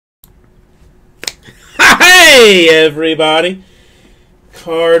Hey everybody,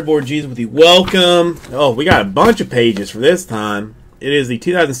 Cardboard Jesus with you. Welcome. Oh, we got a bunch of pages for this time. It is the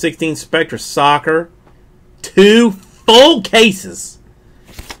 2016 Spectra Soccer. 2 full cases.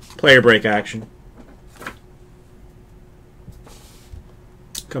 Player break action.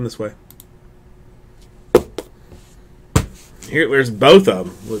 Come this way. There's both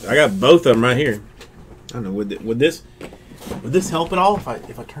of them. I got both of them right here. I don't know. Would this help at all if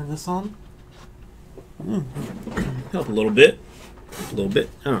I turn this on? Help a little bit. A little bit.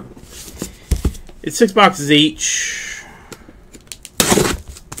 I don't know. It's 6 boxes each.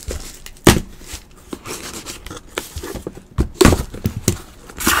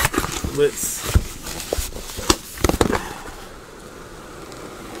 Let's.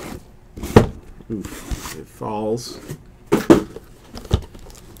 Oof, it falls.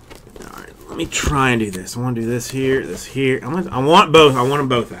 Alright, let me try and do this. I want to do this here, this here. I want both. I want them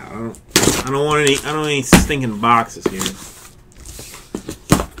both out. I don't want any stinking boxes here.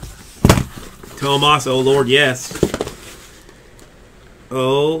 Tomas, oh Lord, yes.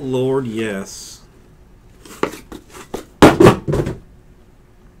 Oh Lord, yes.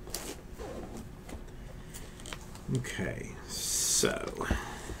 Okay, so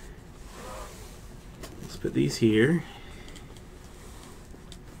let's put these here.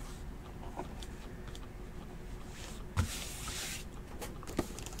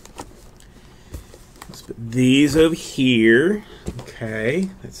 These over here. Okay,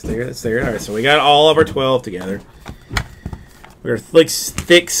 that's there, that's there. Alright, so we got all of our 12 together. We got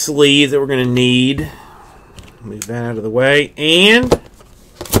thick sleeves that we're going to need. Move that out of the way. And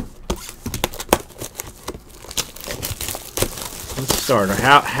let's start.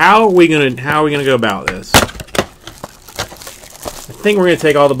 How are we gonna go about this? I think we're gonna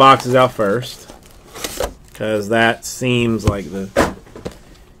take all the boxes out first, because that seems like the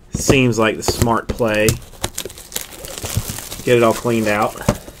smart play. Get it all cleaned out.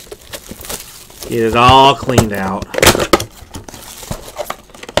 Get it all cleaned out.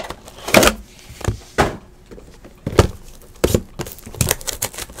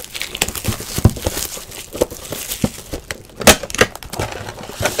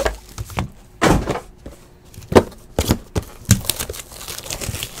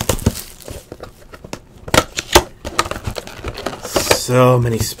 So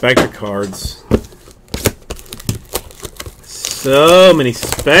many Spectra cards. So many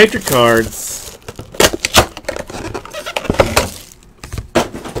Spectra cards.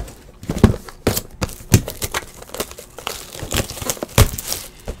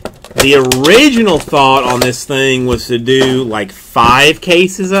 The original thought on this thing was to do like 5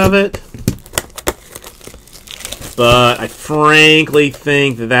 cases of it. But I frankly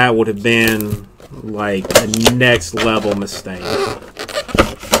think that would have been like a next level mistake.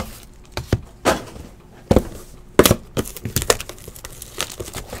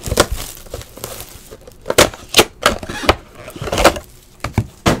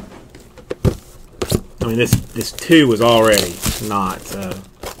 I mean, this 2 was already not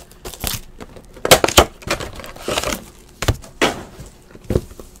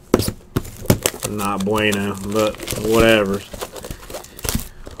not bueno, but whatever.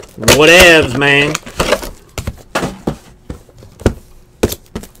 Whatevs, man.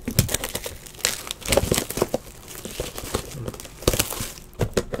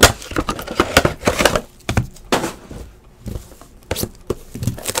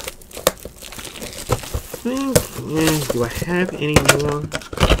 Do I have any more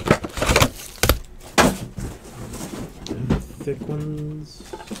thick ones?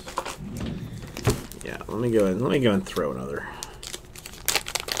 Yeah, let me go and throw another.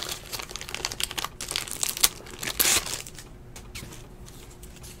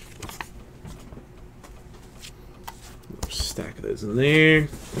 Stack of those in there.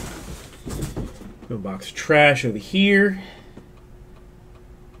 Go box of trash over here.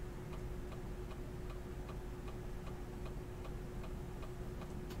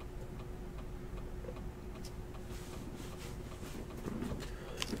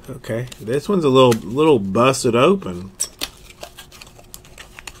 Okay, this one's a little busted open.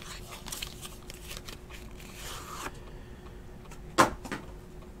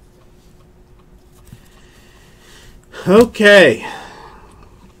 Okay,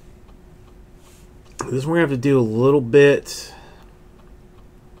 this we're gonna have to do a little bit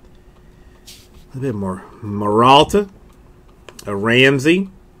more. Maralta, a Ramsey,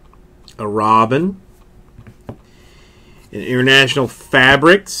 a Robin. In International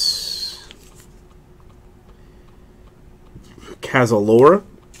Fabrics, Casalora.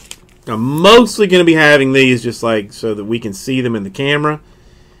 I'm mostly going to be having these just like so that we can see them in the camera,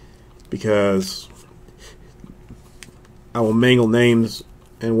 because I will mangle names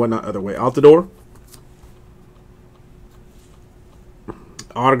and whatnot other way. Out the door.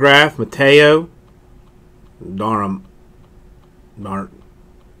 Autograph, Mateo. Darmian.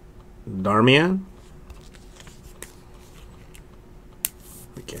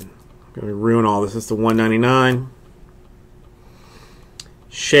 Again, I'm going to ruin all this. It's the 199.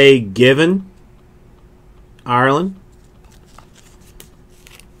 Shay Given, Ireland.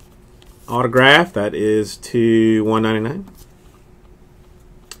 Autograph, that is to 199.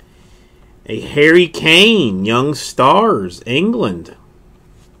 A Harry Kane, Young Stars, England.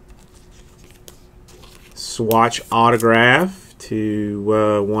 Swatch autograph to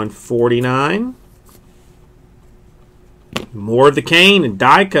 149. More of the Kane, and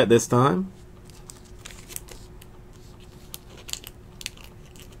die cut this time.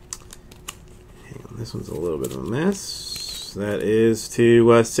 Hang on, this one's a little bit of a mess. That is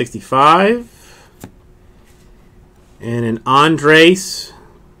to 65. And an Andres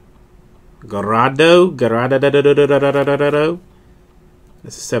Garrado.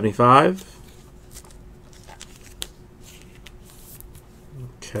 This is 75.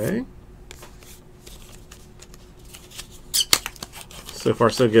 Okay. So far,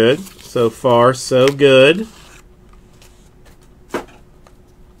 so good. So far, so good.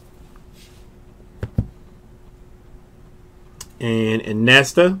 And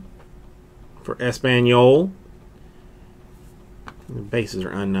Iniesta for Espanyol. The bases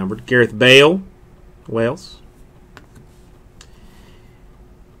are unnumbered. Gareth Bale, Wales.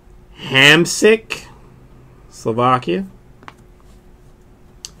 Hamsik, Slovakia.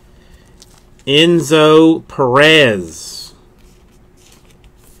 Enzo Perez.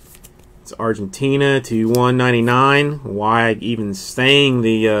 It's Argentina to 199. Why even saying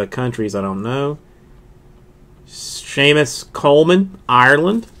the countries, I don't know. Seamus Coleman,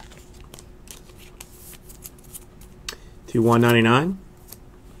 Ireland. To 199.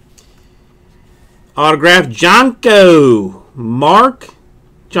 Autograph Jonko. Mark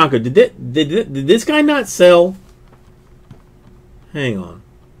Jonko. Did this guy not sell? Hang on.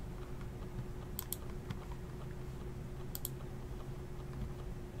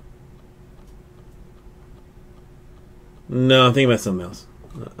 No, I'm thinking about something else.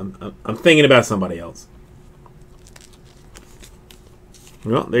 I'm thinking about somebody else.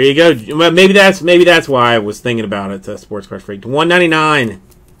 Well, there you go. Maybe that's why I was thinking about it. Sports Card Freak. 199.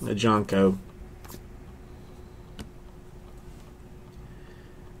 Jonko.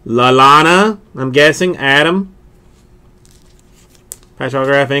 Lalana, I'm guessing. Adam. Patch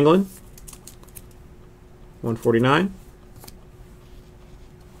autograph England. 149.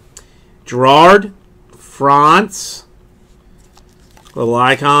 Gerard, France. Little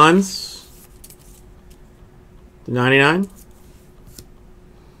icons. 99.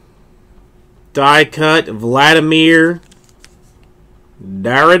 Die cut Vladimir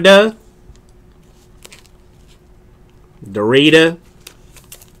Darida.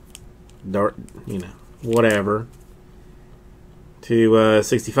 Whatever. To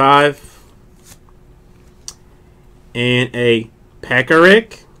 65. And a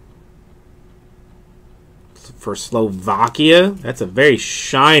Pekarik for Slovakia. That's a very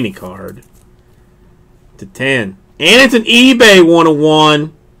shiny card. To 10. And it's an eBay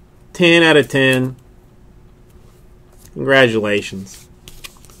 101. 10 out of 10. Congratulations.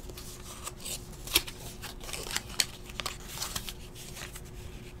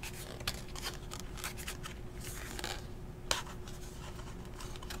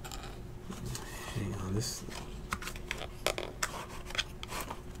 Hang on, this.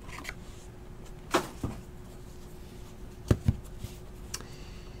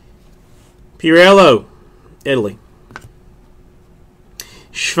 Pirello, Italy.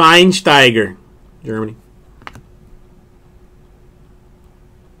 Schweinsteiger, Germany.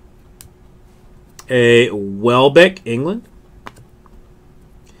 A Welbeck, England.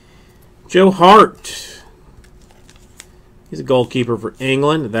 Joe Hart. He's a goalkeeper for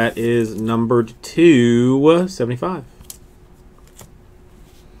England. That is numbered to 75.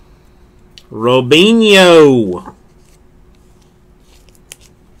 Robinho.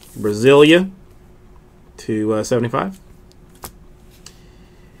 Brasilia to 75.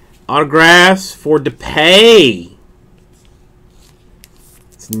 Autographs for Depay.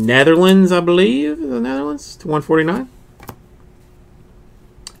 It's Netherlands, I believe. The Netherlands to 149.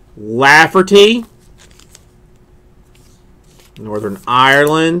 Lafferty. Northern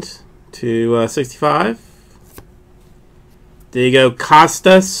Ireland to 65. Diego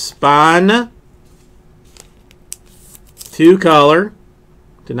Costa, Spain. 2-color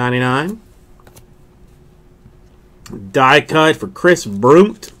to 99. Die cut for Chris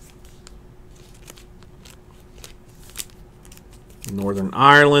Brunt. Northern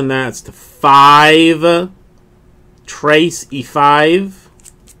Ireland, that's to 5. Trace E5.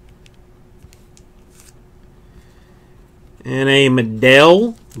 And a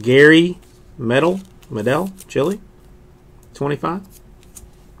Medell, Gary Medell, Chile, 25.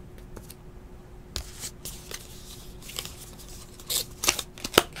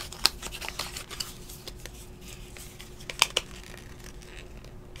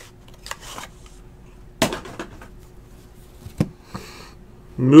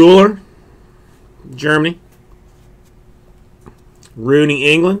 Mueller, Germany.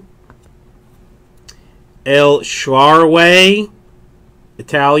 Rooney, England. El Shaarawy,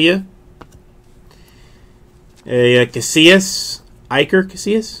 Italia. A Casillas, Iker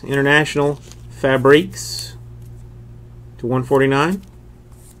Casillas, International Fabrics to 149.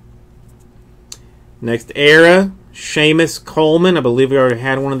 Next era, Seamus Coleman. I believe we already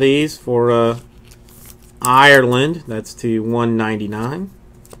had one of these for Ireland. That's to 199.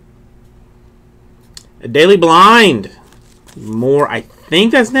 A Daily Blind. More, I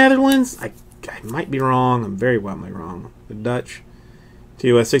think that's Netherlands. I might be wrong. I'm very well wrong. The Dutch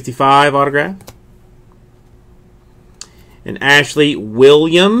to 65 autograph. And Ashley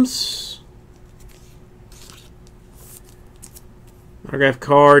Williams. Autograph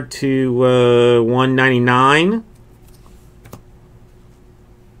card to 199.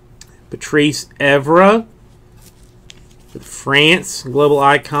 Patrice Evra with France Global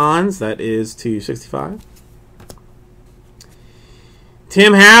Icons. That is to 65.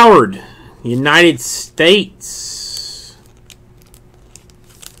 Tim Howard, United States.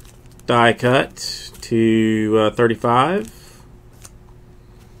 Die cut to 35.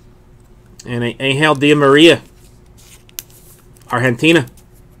 And Angel Di Maria, Argentina,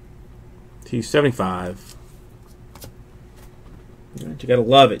 to 75. All right, you gotta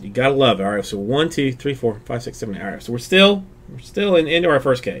love it. You gotta love it. All right, so 1, 2, 3, 4, 5, 6, 7, 8. All right, so we're still into our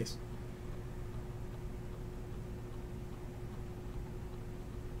first case.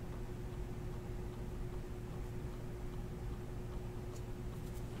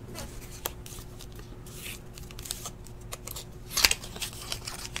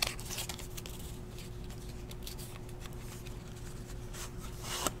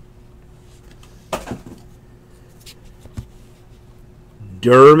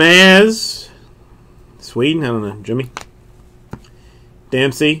 Durmaz, Sweden, I don't know, Jimmy.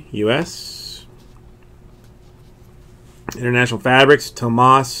 Dempsey, U.S. International Fabrics,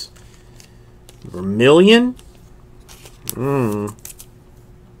 Tomas Vermillion. To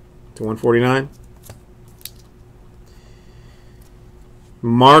 149.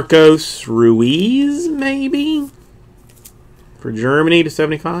 Marcos Ruiz, maybe? For Germany to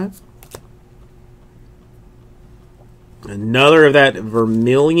 75. Another of that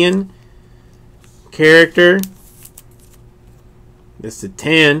Vermillion character. This is a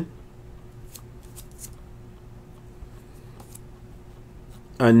 10.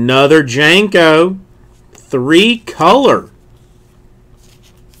 Another Janko. 3 color.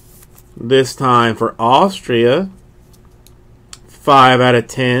 This time for Austria. 5 out of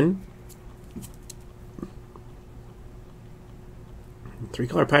 10. 3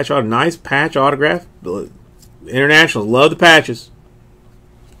 color patch auto. Nice patch autograph. International, love the patches.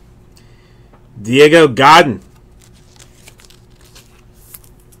 Diego Godin.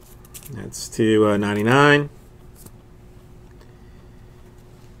 That's to 99.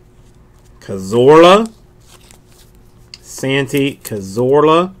 Cazorla. Santi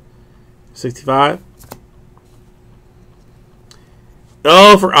Cazorla. 65.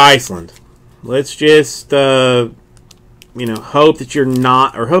 Oh, for Iceland. Let's just hope that you're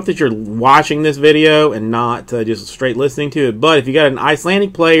not, or hope that you're watching this video and not just straight listening to it. But if you got an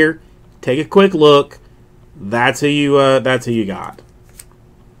Icelandic player, take a quick look. That's who you got.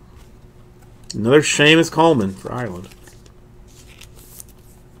 Another Seamus Coleman for Ireland.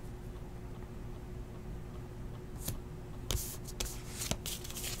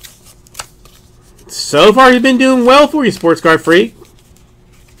 So far, he's been doing well for you, Sports Card Freak.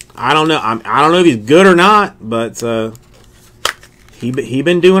 I don't know. I don't know if he's good or not, but he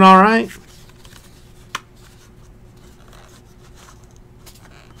been doing all right.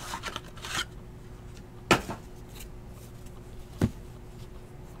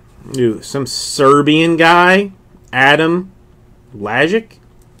 Ooh, some Serbian guy, Adam Lajic.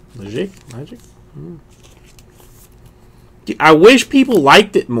 I wish people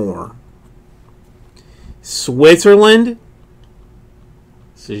liked it more. Switzerland.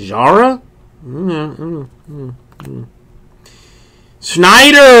 Sajara?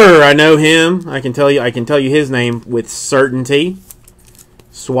 Schneider! I know him. I can tell you his name with certainty.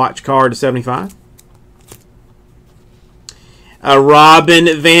 Swatch card to 75. Robin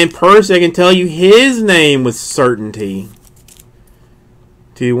Van Persie, I can tell you his name with certainty.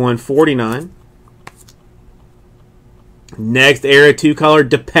 2/149. Next era 2-color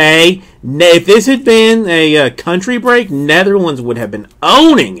Depay. If this had been a country break, Netherlands would have been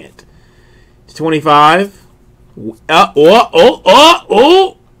owning it. 25.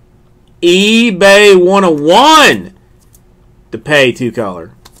 eBay 101. Depay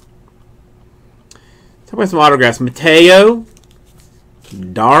 2-color. Talk about some autographs. Mateo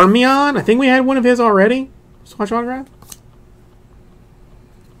Darmian. I think we had one of his already. Swatch autograph.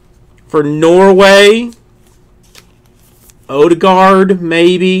 For Norway, Odegaard,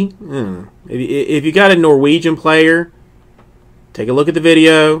 maybe. If you got a Norwegian player, take a look at the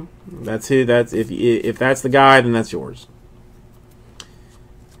video. That's who. That's if that's the guy, then that's yours.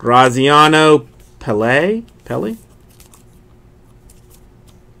 Graziano Pele,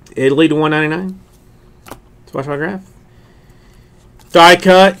 Italy to 199. Swatch autograph. Die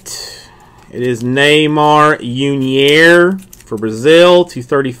cut. It is Neymar Junior for Brazil,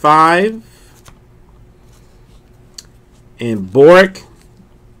 235. And Boric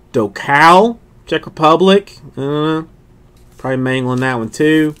Dokal, Czech Republic. Probably mangling that one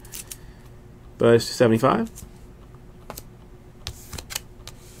too. But it's 75.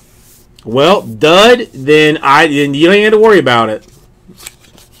 Well, dud, then you don't have to worry about it.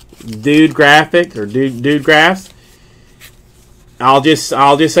 Dude graphic or dude graphs. I'll just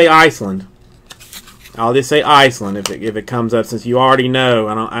say Iceland. I'll just say Iceland if it comes up, since you already know.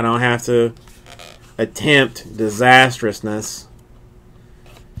 I don't have to attempt disastrousness.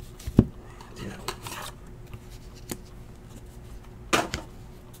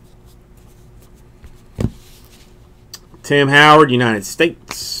 Tim Howard, United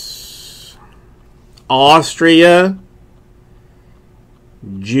States. Austria.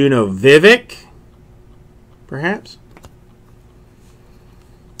 Juno Vivic, perhaps.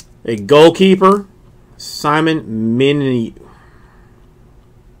 A goalkeeper, Simon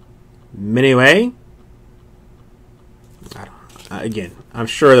Miniway. Again, I'm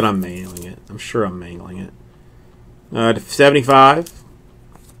sure that I'm mangling it. I'm sure I'm mangling it. 75.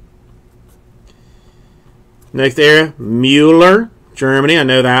 Next area, Mueller, Germany. I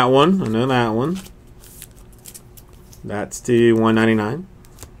know that one. That's to 199.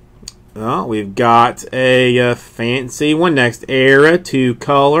 Oh, we've got a fancy one. Next era,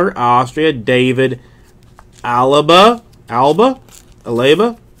 2-color, Austria, David Alaba,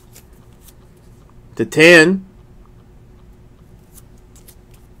 to 10.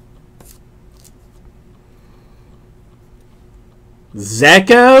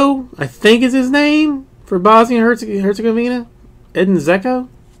 Zeko, I think is his name, for Bosnia and Herzegovina. Edin Zeko.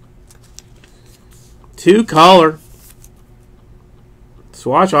 2-color.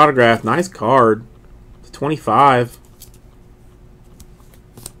 Swatch autograph. Nice card. 25.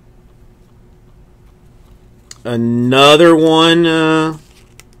 Another one.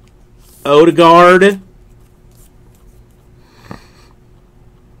 Odegaard.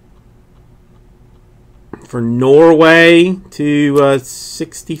 For Norway to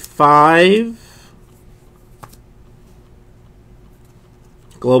 65.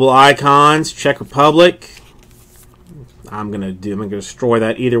 Global Icons, Czech Republic. I'm gonna destroy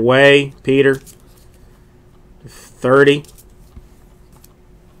that either way, Peter. 30.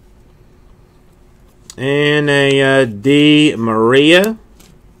 And a D Maria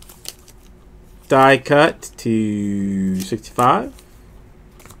die cut to 65.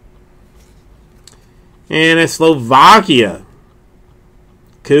 And a Slovakia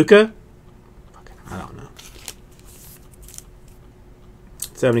Kuka. I don't know.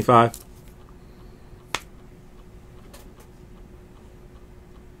 75.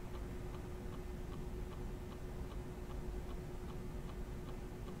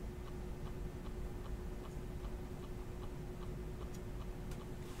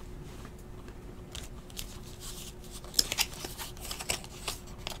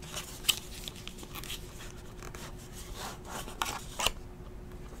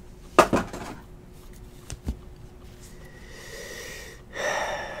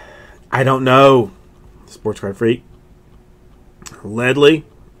 I don't know. Sports card freak. Ledley.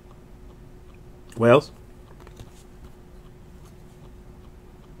 Wales.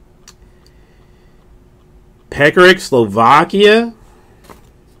 Pekarik, Slovakia.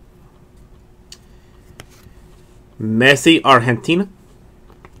 Messi, Argentina.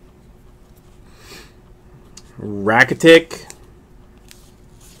 Rakitic.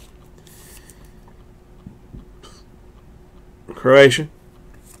 Croatia.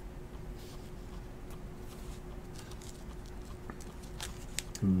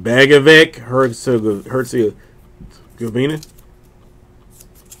 Begovic, Herzegovina.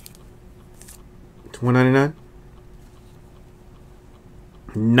 199.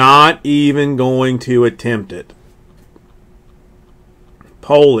 Not even going to attempt it.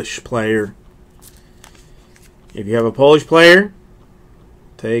 Polish player. If you have a Polish player,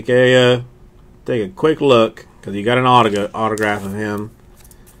 take a quick look, because you got an autograph of him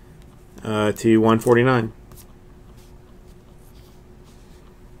to 149.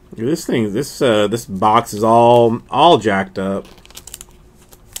 This box is all jacked up.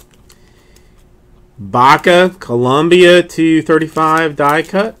 Baca, Colombia 235 die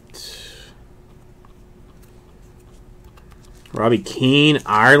cut. Robbie Keane,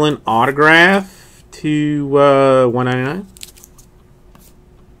 Ireland autograph to 199.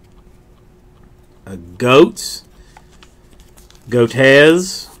 Goats,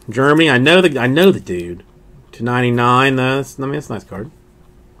 Germany. I know the dude. To 99. That's a nice card.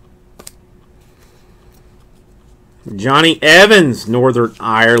 Johnny Evans, Northern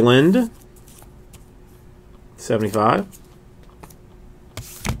Ireland. 75.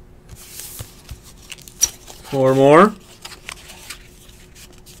 4 more.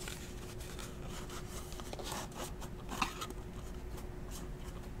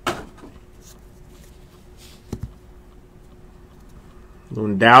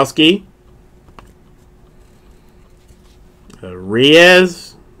 Lewandowski.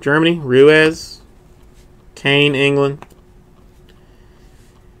 Ruiz, Germany. Ruiz. Kane, England.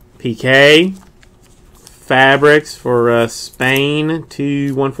 PK. Fabrics for Spain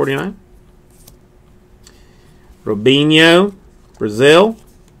to 149. Robinho, Brazil.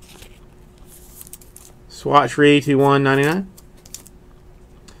 Swatchery to 199.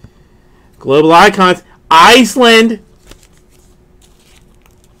 Global Icons, Iceland.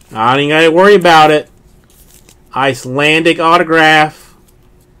 I don't even got to worry about it. Icelandic autograph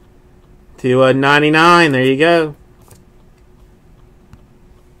to 99. There you go.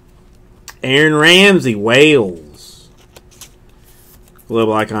 Aaron Ramsey, Wales.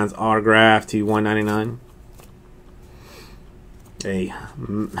 Global Icons autograph to 199. A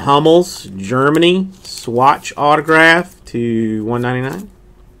Hummels, Germany. Swatch autograph to 199.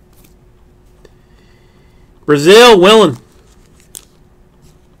 Brazil, Willen.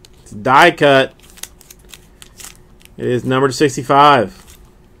 It's die cut. It is numbered to 65.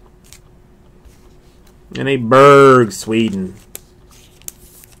 And a Berg, Sweden.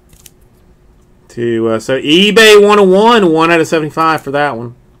 So eBay 101, 1 out of 75 for that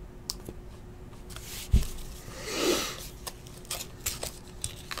one.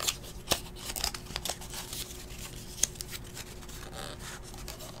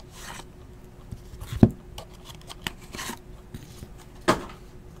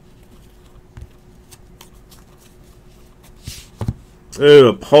 Ooh,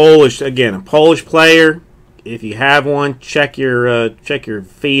 a Polish player. If you have one, check your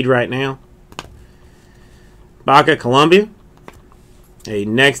feed right now. Baca, Colombia. A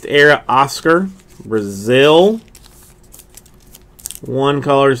Next Era Oscar, Brazil. 1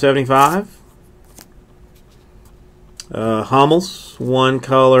 color 75. Hummels, 1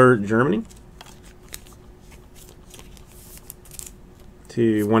 color Germany.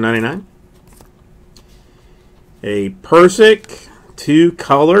 To 199. A Persic, 2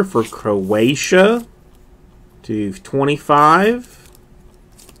 color for Croatia. To 25.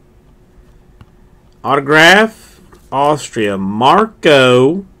 Autograph, Austria,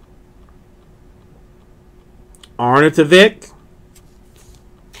 Marco Arnautovic.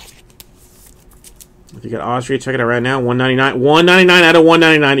 If you got Austria, check it out right now. 199. 199 out of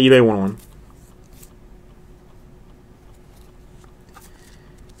 199 eBay 101.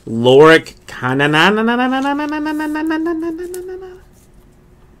 Lorik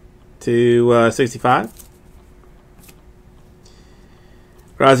to 65.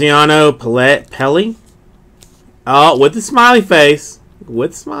 Graziano Pelli. Oh, with the smiley face.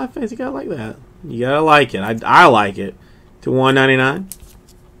 With the smiley face, you gotta like that. You gotta like it. I like it. To 199.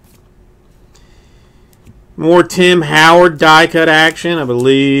 More Tim Howard die cut action. I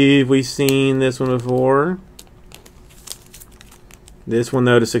believe we've seen this one before. This one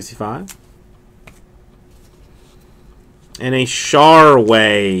though to 65. And a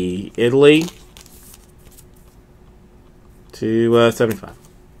Sharway, Italy. To 75.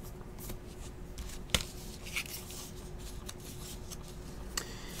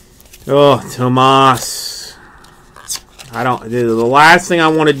 Oh, Tomas. The last thing I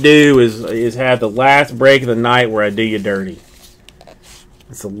want to do is have the last break of the night where I do you dirty.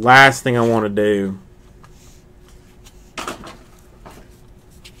 That's the last thing I want to do.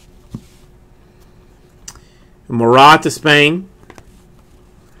 Morata, Spain.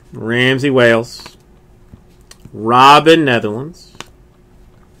 Ramsey, Wales. Robin, Netherlands.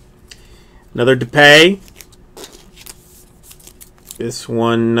 Another Depay. This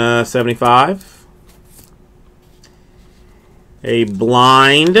one 75. A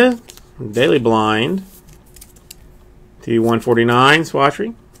blind, daily blind. To 149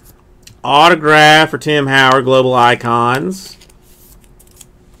 swatchery. Autograph for Tim Howard, Global Icons.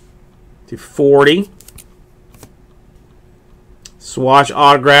 To 40. Swatch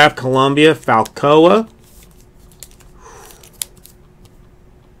autograph, Columbia, Falcoa.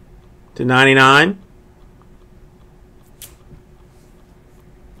 To 99.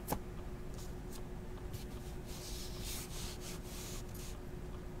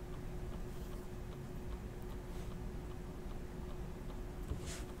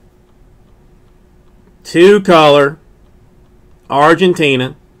 Two color,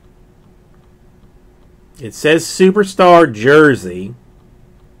 Argentina. It says Superstar Jersey.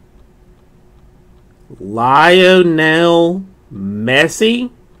 Lionel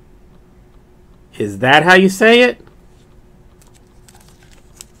Messi. Is that how you say it?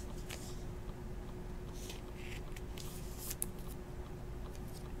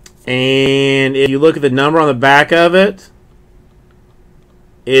 And if you look at the number on the back of it,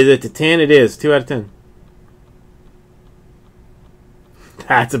 is it to 10? It is. 2 out of 10.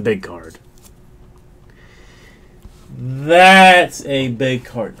 That's a big card. That's a big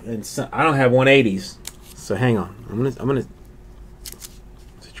card. And so, I don't have 180s. So hang on. I'm gonna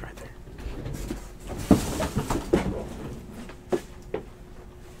it's right there.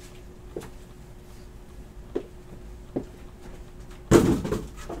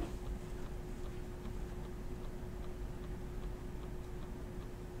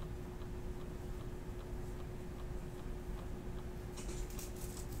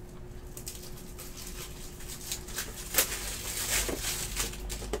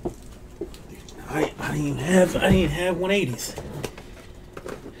 I didn't even have 180s.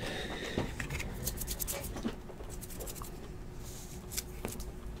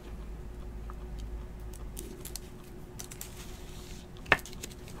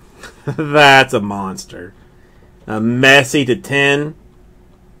 That's a monster. A MESSI to 10.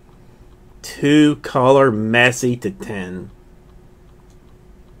 Two color MESSI to 10.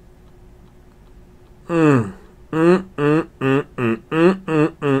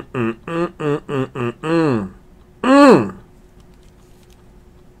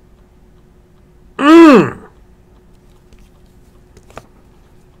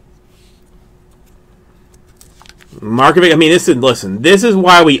 Markovic, I mean, listen, this is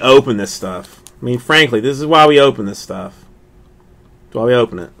why we open this stuff. I mean, frankly, this is why we open this stuff. That's why we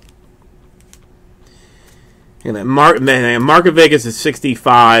open it. And that Markovic is a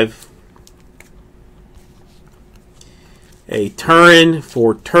 65. A Turin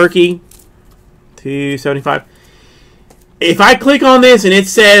for Turkey, 275. If I click on this and it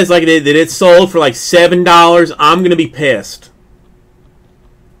says like that it's sold for like $7, I'm gonna be pissed.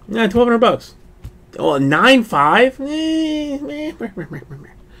 Yeah, $1,200. Oh, 9.5.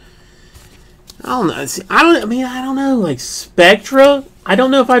 I don't know. See, I don't know. Like Spectra, I don't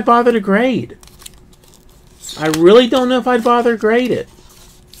know if I'd bother to grade. I really don't know if I'd bother to grade it.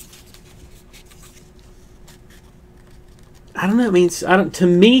 I don't know. I mean, to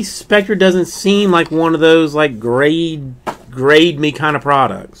me, Spectra doesn't seem like one of those like grade me kind of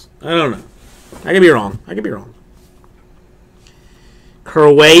products. I don't know. I could be wrong. I could be wrong.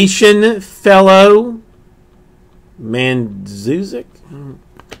 Croatian fellow Mandzukic.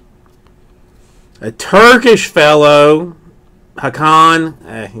 A Turkish fellow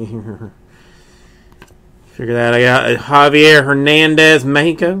Hakan. Figure that out. Javier Hernandez,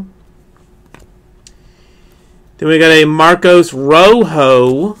 Mexico. Then we got a Marcos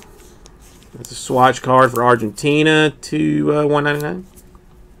Rojo. That's a swatch card for Argentina to 199.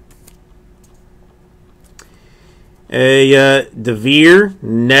 A De Beer,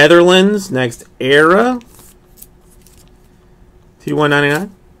 Netherlands, next era to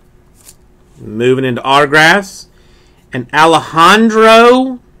 199. Moving into autographs. And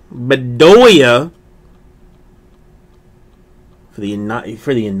Alejandro Bedoya for the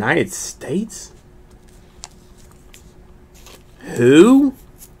United States. Who?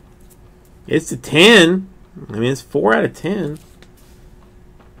 It's a 10. I mean, it's 4 out of 10.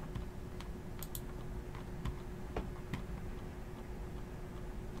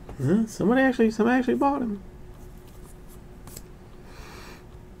 Somebody actually bought him.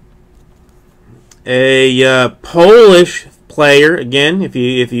 A Polish player. Again, if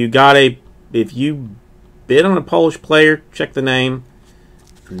you bid on a Polish player, check the name.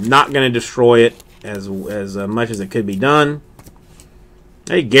 I'm not going to destroy it as much as it could be done.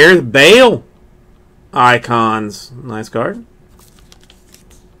 Hey, Gareth Bale icons. Nice card.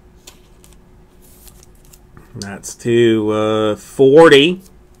 That's to 40.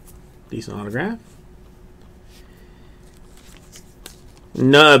 Decent autograph.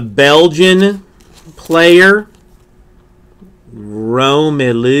 No, Belgian player.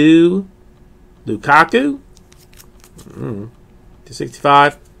 Romelu Lukaku. To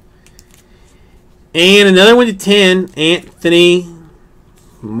 65. And another one to 10. Anthony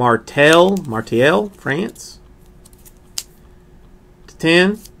Martial, France. To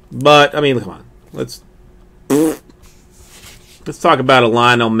 10. But, I mean, come on. Let's talk about a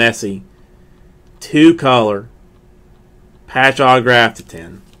Lionel Messi. 2-color. Patch autograph to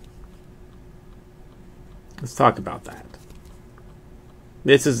 10. Let's talk about that.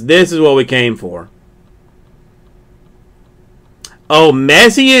 This is what we came for. Oh,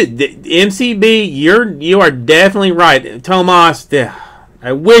 Messi, MCB, you are definitely right. Tomas,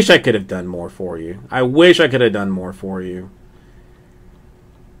 I wish I could have done more for you. I wish I could have done more for you.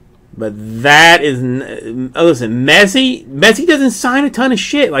 But that is, listen, Messi doesn't sign a ton of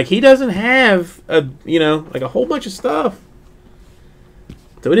shit. Like, he doesn't have like a whole bunch of stuff.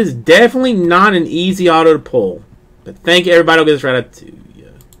 So it is definitely not an easy auto to pull. But thank you, everybody. I'll get this right up to